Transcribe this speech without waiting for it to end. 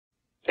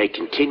A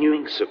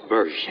continuing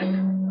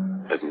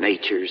subversion of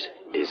nature's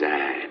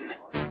design.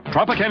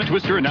 Tropicana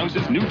Twister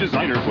announces new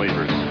designer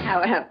flavors.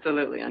 How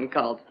absolutely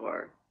uncalled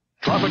for.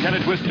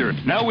 Tropicana Twister,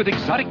 now with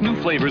exotic new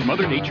flavors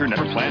Mother Nature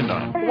never planned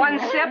on. One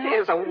sip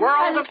is a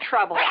world of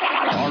trouble.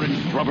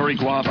 Orange strawberry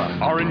guava,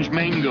 orange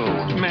mango,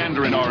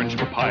 mandarin orange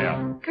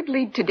papaya. Could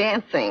lead to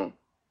dancing.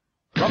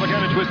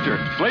 Tropicana Twister,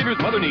 flavors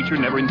Mother Nature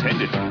never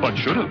intended, but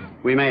should have.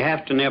 We may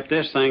have to nip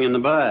this thing in the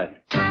bud.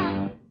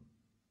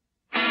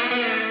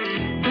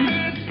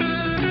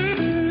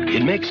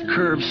 It makes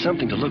curves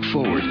something to look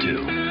forward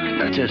to,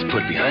 not just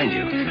put behind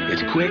you.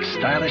 It's quick,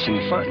 stylish,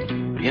 and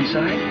fun.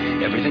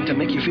 Inside, everything to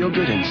make you feel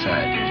good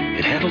inside.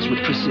 It handles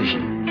with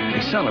precision,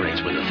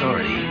 accelerates with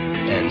authority,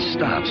 and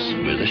stops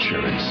with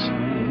assurance.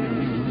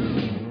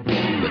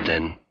 But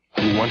then,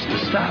 who wants to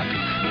stop?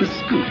 The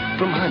Scoupe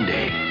from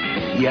Hyundai.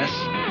 Yes,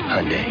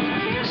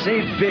 Hyundai.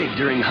 Save big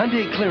during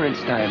Hyundai clearance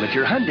time at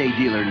your Hyundai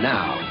dealer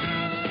now.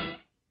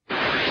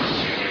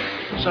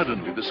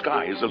 Suddenly, the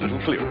sky is a little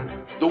clearer.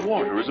 The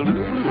water is a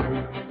little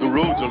bluer. The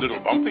road's a little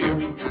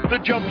bumpier. The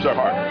jumps are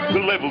harder. The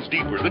level's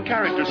deeper. The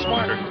character's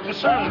smarter. The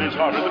sound is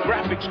hotter. The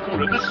graphics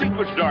cooler. The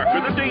secret's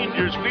darker. The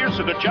danger's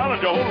fiercer. The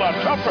challenge a whole lot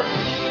tougher.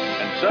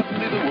 And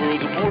suddenly, the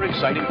world's a more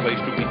exciting place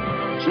to be.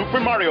 Super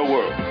Mario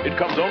World. It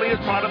comes only as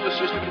part of the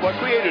system you are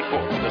created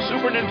for. The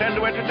Super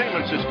Nintendo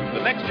Entertainment System.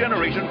 The next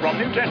generation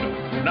from Nintendo.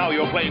 Now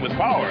you're playing with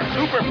power.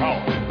 Super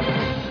power.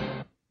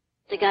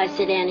 The guy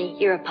said, Annie,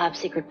 you're a Pop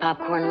Secret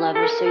popcorn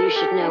lover, so you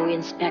should know we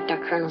inspect our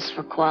kernels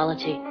for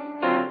quality.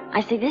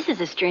 I say, this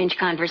is a strange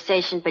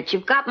conversation, but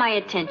you've got my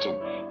attention.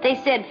 They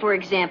said, for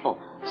example,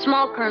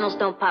 small kernels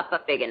don't pop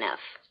up big enough.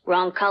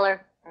 Wrong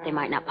color, they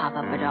might not pop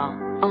up at all.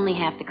 Only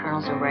half the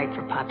kernels are right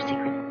for Pop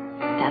Secret.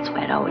 That's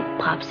why it always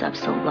pops up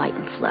so light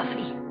and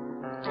fluffy.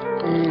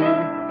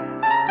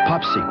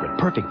 Pop Secret,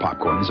 perfect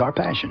popcorn is our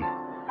passion.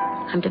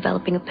 I'm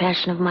developing a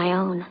passion of my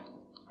own.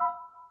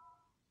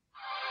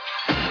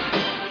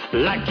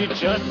 Like you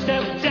just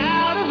stepped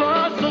out of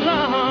a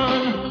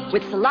salon.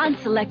 With Salon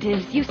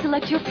Selectives, you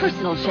select your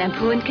personal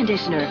shampoo and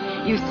conditioner.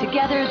 Used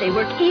together, they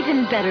work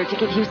even better to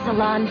give you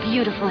salon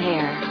beautiful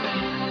hair.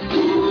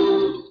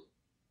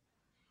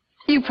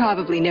 You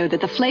probably know that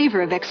the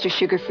flavor of extra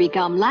sugar-free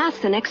gum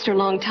lasts an extra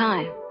long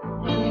time.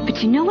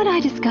 But you know what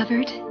I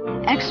discovered?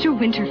 Extra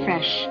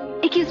Winterfresh.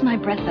 It gives my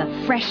breath a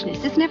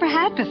freshness it's never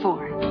had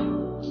before.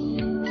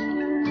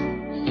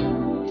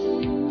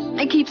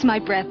 It keeps my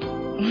breath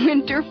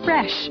winter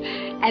fresh,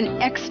 an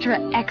extra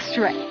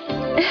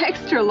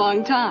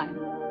long time.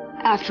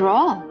 After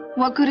all,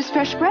 what good is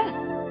fresh breath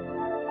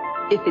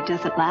if it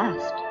doesn't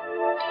last?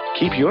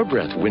 Keep your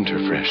breath winter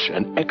fresh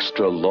an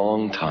extra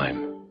long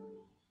time.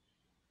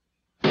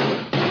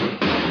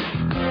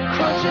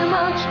 Crunch and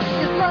Munch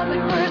is love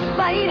at first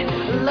bite.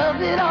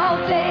 Love it all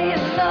day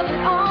and love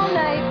it all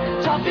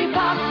night. Toffee,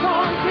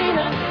 popcorn,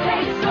 peanuts,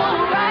 taste so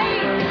right.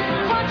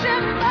 Crunch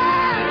and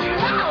Munch,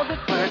 love at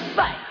first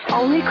bite.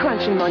 Only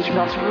Crunch and Munch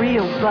melts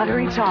real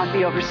buttery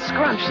toffee over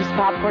scrumptious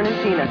popcorn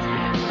and peanuts.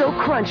 So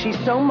crunchy,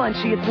 so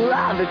munchy, it's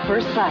love at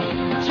first bite.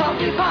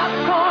 Toffee,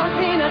 popcorn,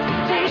 peanuts,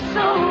 taste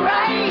so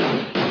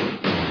right.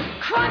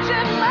 Crunch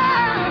and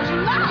Munch,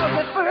 love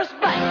at first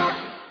bite.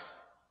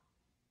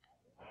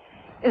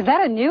 Is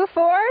that a new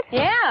Ford?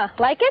 Yeah,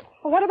 like it?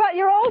 Well, what about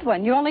your old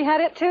one? You only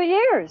had it 2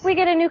 years. We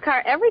get a new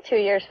car every 2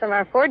 years from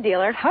our Ford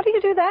dealer. How do you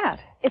do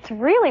that? It's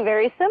really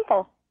very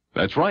simple.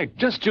 That's right.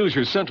 Just choose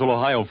your Central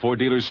Ohio Ford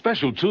dealer's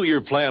special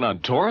 2-year plan on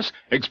Taurus,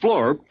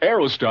 Explorer,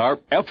 Aerostar,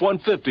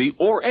 F-150,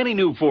 or any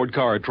new Ford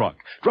car or truck.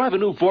 Drive a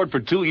new Ford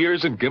for 2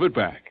 years and give it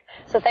back.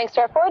 So thanks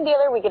to our Ford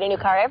dealer, we get a new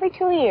car every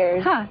 2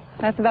 years. Huh.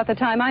 That's about the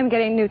time I'm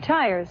getting new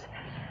tires.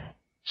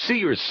 See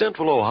your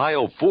Central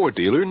Ohio Ford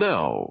dealer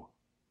now.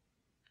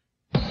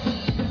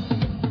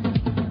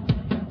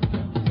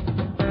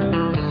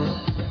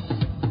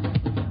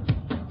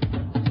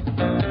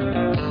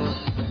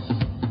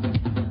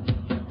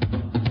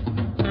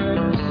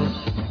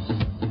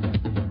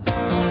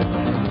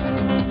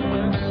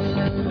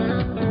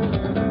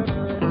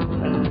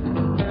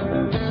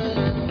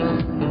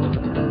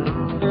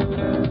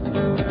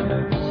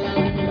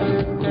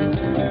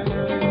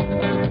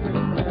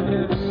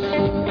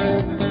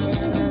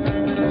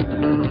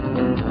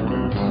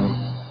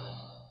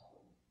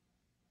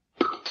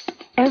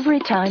 Every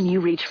time you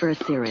reach for a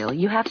cereal,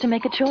 you have to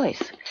make a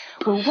choice.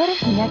 Well, what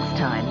if next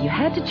time you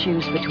had to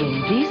choose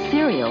between these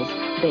cereals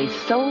based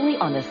solely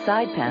on the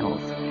side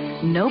panels?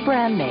 No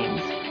brand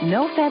names,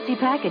 no fancy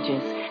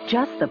packages,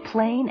 just the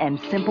plain and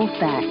simple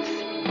facts.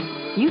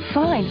 You'd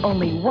find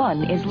only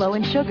one is low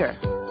in sugar,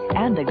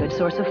 and a good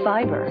source of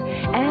fiber,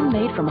 and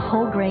made from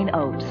whole grain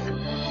oats.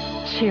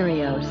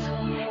 Cheerios.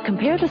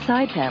 Compare the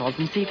side panels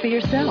and see for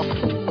yourself.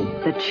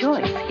 The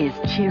choice is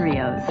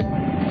Cheerios.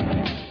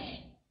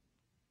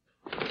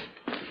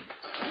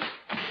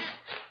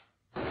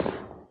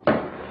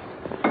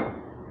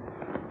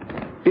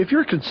 If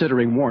you're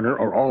considering Warner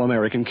or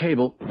All-American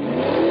Cable,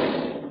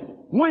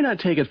 why not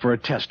take it for a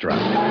test drive?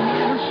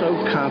 We're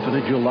so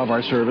confident you'll love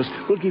our service,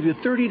 we'll give you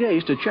 30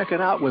 days to check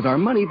it out with our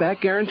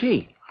money-back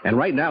guarantee. And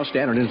right now,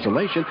 standard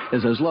installation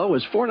is as low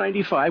as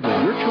 $4.95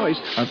 with your choice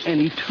of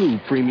any 2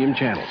 premium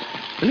channels.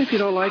 And if you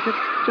don't like it,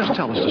 just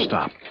tell us to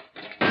stop.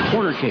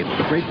 Corner Cable,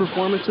 great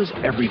performances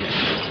every day.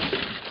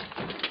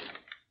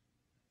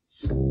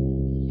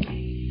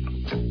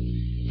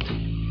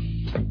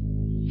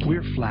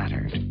 We're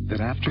flattered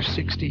that after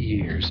 60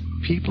 years,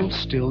 people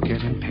still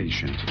get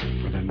impatient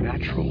for the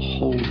natural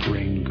whole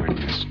grain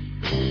goodness.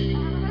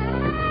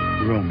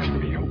 Roman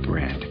meal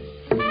bread.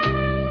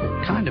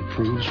 Kind of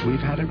proves we've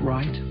had it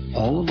right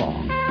all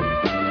along.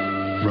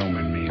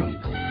 Roman meal.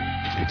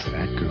 It's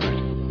that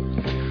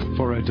good.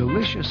 For a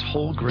delicious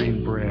whole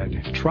grain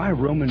bread, try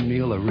Roman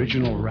meal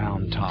original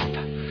round top.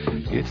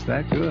 It's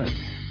that good.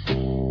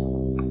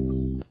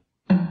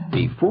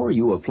 Before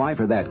you apply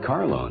for that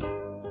car loan,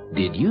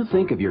 did you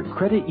think of your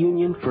credit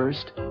union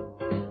first?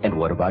 And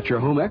what about your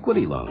home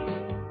equity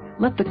loan?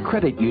 Let the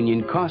credit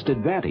union cost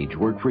advantage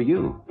work for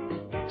you.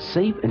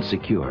 Safe and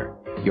secure,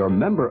 your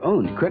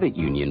member-owned credit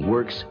union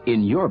works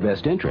in your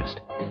best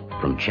interest.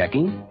 From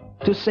checking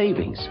to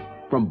savings,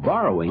 from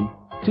borrowing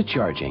to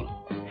charging.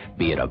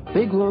 Be it a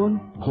big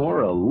loan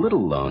or a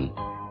little loan,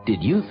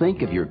 did you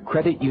think of your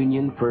credit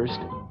union first?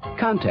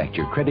 Contact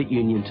your credit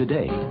union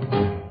today.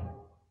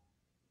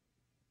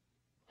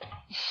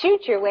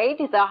 Shoot your way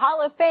to the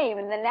Hall of Fame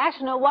in the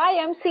National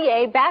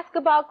YMCA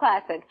Basketball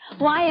Classic.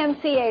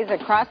 YMCAs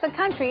across the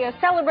country are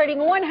celebrating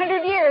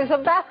 100 years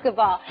of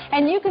basketball,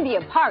 and you can be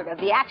a part of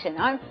the action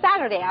on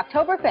Saturday,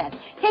 October 5th.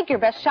 Take your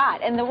best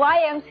shot in the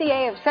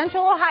YMCA of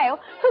Central Ohio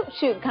Hoop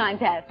Shoot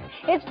Contest.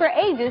 It's for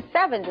ages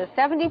 7 to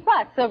 70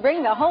 plus, so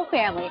bring the whole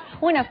family.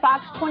 Win a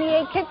Fox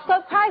 28 Kids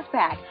Club prize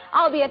pack.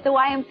 I'll be at the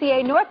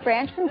YMCA North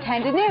Branch from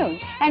 10 to noon.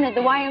 And at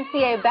the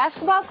YMCA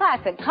Basketball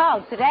Classic,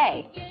 call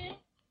today.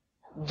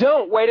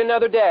 Don't wait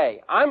another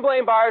day. I'm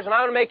Blaine Byers, and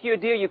I'm going to make you a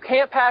deal you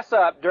can't pass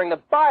up during the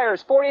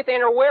Byers 40th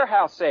Annual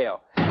Warehouse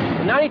Sale. The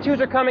 92s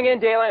are coming in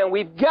daily, and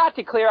we've got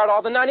to clear out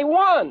all the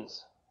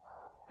 91s.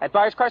 At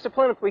Byers Chrysler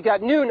Plymouth, we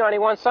got new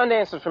 91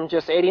 Sundancers from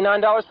just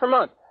 $89 per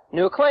month,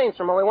 new Acclaims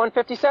from only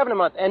 $157 a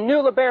month, and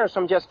new LeBarons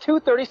from just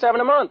 $237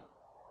 a month.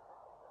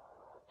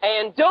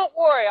 And don't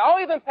worry,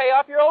 I'll even pay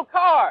off your old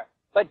car.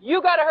 But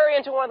you got to hurry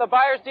into one of the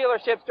Byers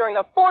dealerships during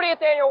the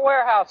 40th Annual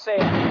Warehouse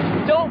Sale.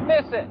 Don't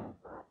miss it.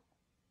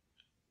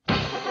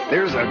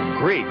 There's a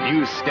great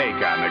new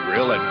steak on the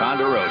grill at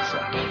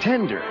Ponderosa.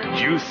 Tender,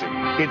 juicy.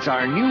 It's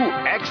our new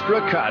extra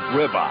cut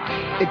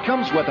ribeye. It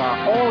comes with our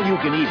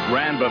all-you-can-eat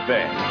grand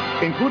buffet,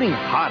 including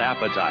hot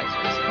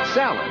appetizers,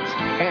 salads,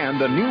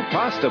 and the new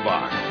pasta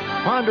bar.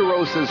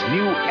 Ponderosa's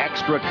new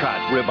extra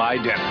cut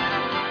ribeye dinner.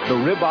 The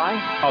ribeye,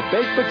 a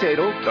baked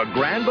potato, the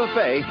grand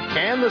buffet,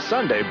 and the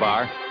Sunday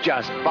bar,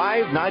 just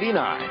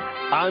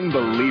 $5.99.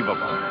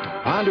 Unbelievable.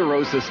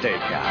 Ponderosa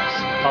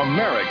Steakhouse,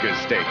 America's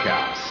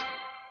Steakhouse.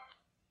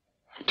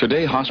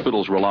 Today,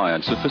 hospitals rely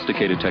on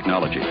sophisticated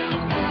technology.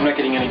 I'm not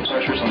getting any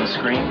pressures on the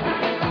screen.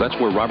 That's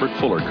where Robert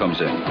Fuller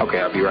comes in. Okay,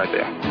 I'll be right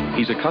there.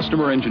 He's a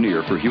customer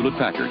engineer for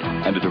Hewlett-Packard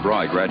and a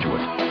DeVry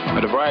graduate.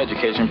 A DeVry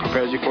education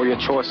prepares you for your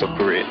choice of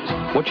careers.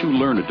 What you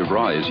learn at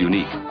DeVry is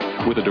unique.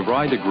 With a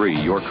DeVry degree,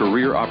 your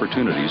career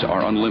opportunities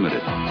are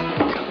unlimited.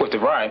 With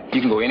DeVry,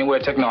 you can go anywhere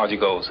technology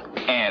goes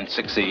and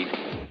succeed.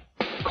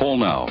 Call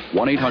now,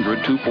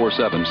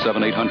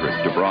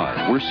 1-800-247-7800.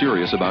 DeVry. We're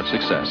serious about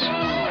success.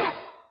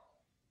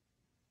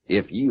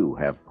 If you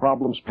have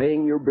problems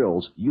paying your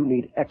bills, you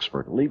need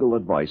expert legal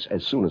advice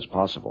as soon as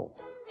possible.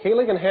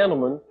 Calig and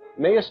Handelman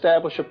may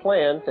establish a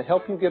plan to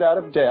help you get out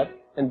of debt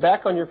and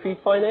back on your feet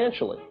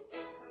financially.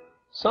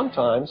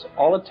 Sometimes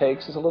all it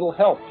takes is a little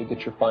help to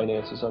get your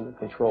finances under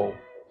control.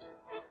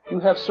 You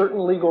have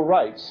certain legal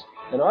rights,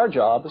 and our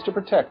job is to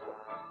protect them.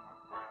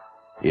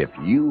 If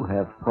you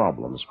have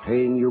problems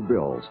paying your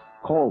bills,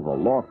 call the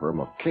law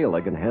firm of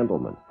Calig and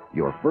Handelman.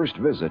 Your first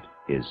visit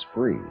is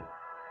free.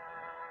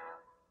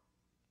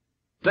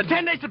 The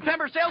 10-day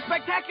September sales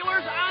spectacular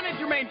is on at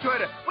Germain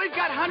Toyota. We've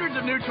got hundreds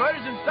of new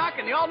Toyotas in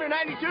stock, and the all-new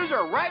 92s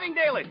are arriving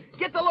daily.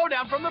 Get the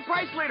lowdown from the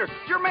price leader,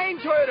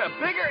 Germain Toyota.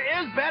 Bigger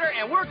is better,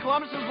 and we're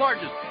Columbus's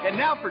largest. And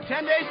now for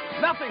 10 days,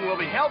 nothing will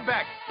be held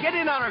back. Get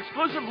in on our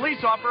exclusive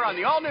lease offer on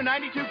the all-new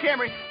 92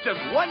 Camry, just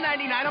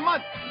 $199 a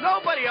month.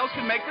 Nobody else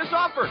can make this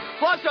offer.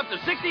 Plus up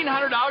to $1,600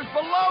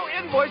 below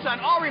invoice on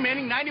all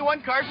remaining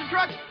 91 cars and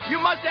trucks. You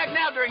must act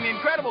now during the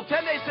incredible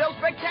 10-day sales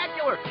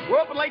spectacular.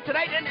 We're open late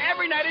tonight and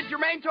every night at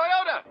Germain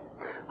Toyota.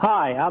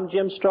 Hi, I'm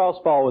Jim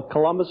Straussball with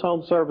Columbus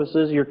Home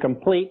Services, your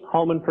complete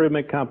home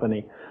improvement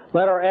company.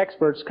 Let our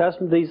experts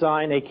custom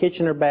design a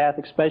kitchen or bath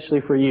especially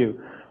for you.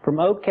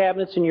 From oak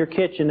cabinets in your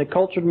kitchen to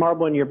cultured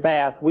marble in your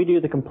bath, we do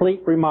the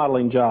complete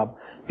remodeling job.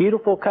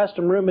 Beautiful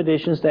custom room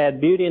additions to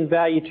add beauty and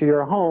value to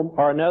your home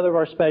are another of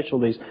our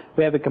specialties.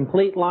 We have a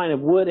complete line of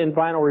wood and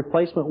vinyl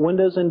replacement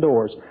windows and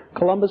doors.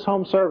 Columbus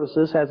Home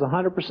Services has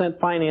 100%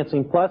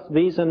 financing plus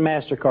Visa and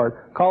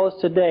MasterCard. Call us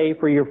today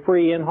for your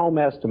free in-home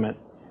estimate.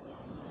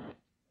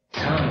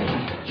 Tommy,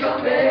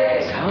 Tommy,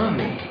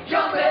 Tommy,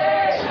 Tommy,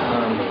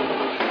 Tommy.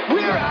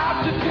 We're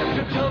out to tempt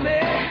your tummy.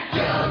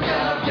 Yum,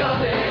 yum,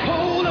 yummy.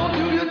 Hold on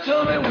to your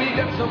tummy, we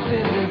got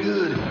something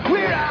good.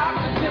 We're out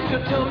to tempt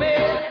your tummy.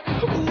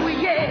 Ooh,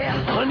 yeah.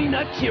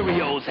 Nut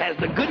Cheerios has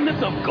the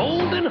goodness of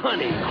golden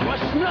honey,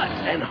 crushed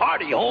nuts, and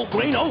hearty whole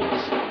grain oats.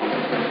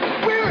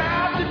 We're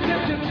out to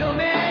dip your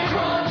tummy,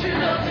 crunchy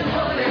nuts and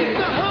honey. It's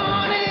the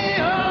honey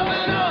of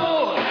an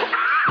oat.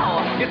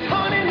 Ow! It's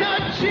Honey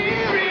Nut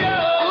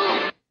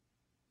Cheerios.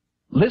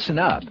 Listen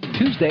up.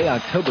 Tuesday,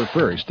 October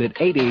 1st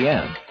at 8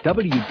 a.m.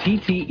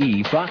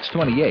 WTTE Fox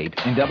 28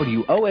 and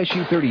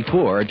WOSU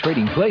 34 are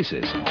trading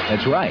places.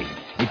 That's right.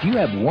 If you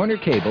have Warner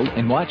Cable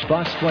and watch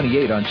Fox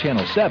 28 on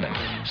Channel 7,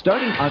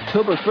 starting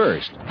October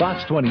 1st,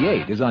 Fox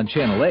 28 is on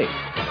Channel 8.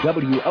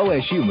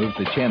 WOSU moves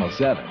to Channel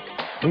 7.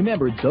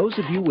 Remember, those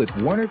of you with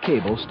Warner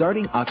Cable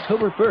starting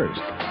October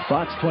 1st,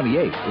 Fox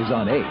 28 is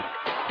on 8.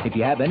 If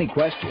you have any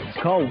questions,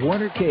 call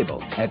Warner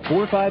Cable at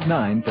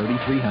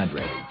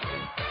 459-3300.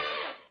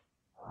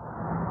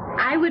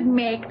 I would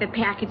make the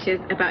packages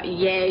about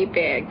yay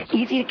big.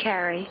 Easy to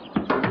carry.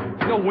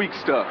 No weak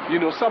stuff. You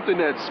know, something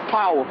that's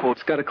powerful.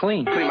 It's got to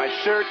clean. Clean my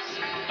shirts,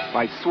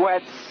 my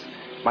sweats,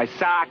 my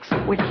socks.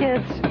 With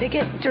kids, they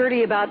get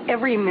dirty about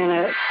every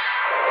minute.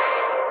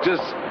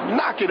 Just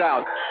knock it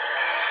out.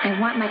 I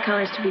want my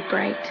colors to be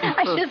bright.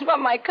 I just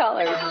want my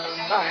colors.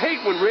 I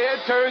hate when red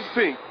turns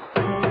pink.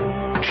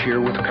 Cheer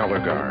with Color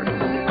Guard.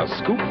 A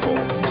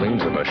scoopful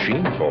cleans a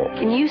machine full.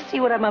 Can you see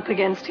what I'm up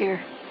against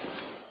here?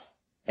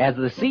 As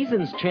the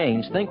seasons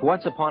change, think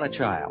Once Upon a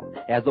Child.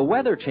 As the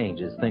weather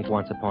changes, think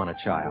Once Upon a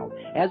Child.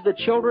 As the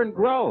children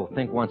grow,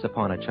 think Once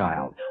Upon a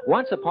Child.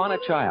 Once Upon a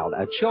Child,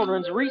 a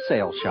children's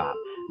resale shop.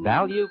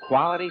 Value,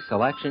 quality,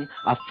 selection,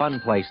 a fun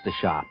place to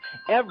shop.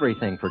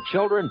 Everything for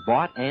children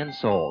bought and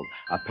sold.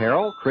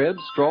 Apparel,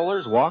 cribs,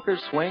 strollers,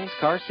 walkers, swings,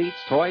 car seats,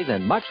 toys,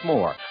 and much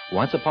more.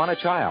 Once Upon a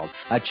Child,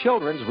 a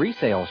children's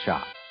resale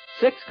shop.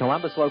 6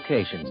 Columbus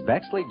locations: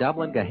 Bexley,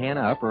 Dublin,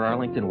 Gahanna, Upper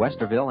Arlington,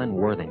 Westerville, and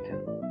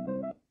Worthington.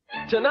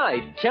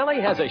 Tonight,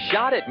 Kelly has a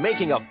shot at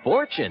making a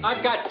fortune.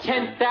 I've got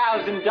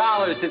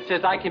 $10,000 that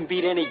says I can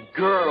beat any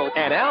girl.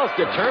 And Al's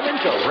determined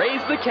to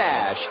raise the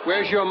cash.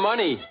 Where's your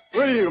money?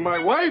 What are you, my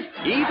wife?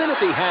 Even if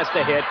he has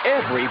to hit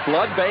every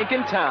blood bank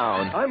in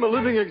town. I'm a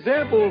living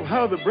example of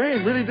how the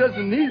brain really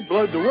doesn't need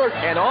blood to work.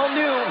 And all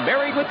new,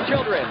 Married with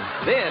Children.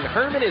 Then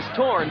Herman is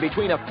torn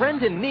between a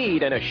friend in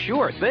need and a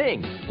sure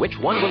thing. Which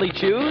one will he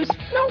choose?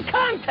 No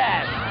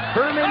contest.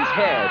 Herman's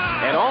Head.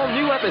 An all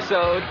new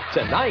episode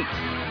tonight.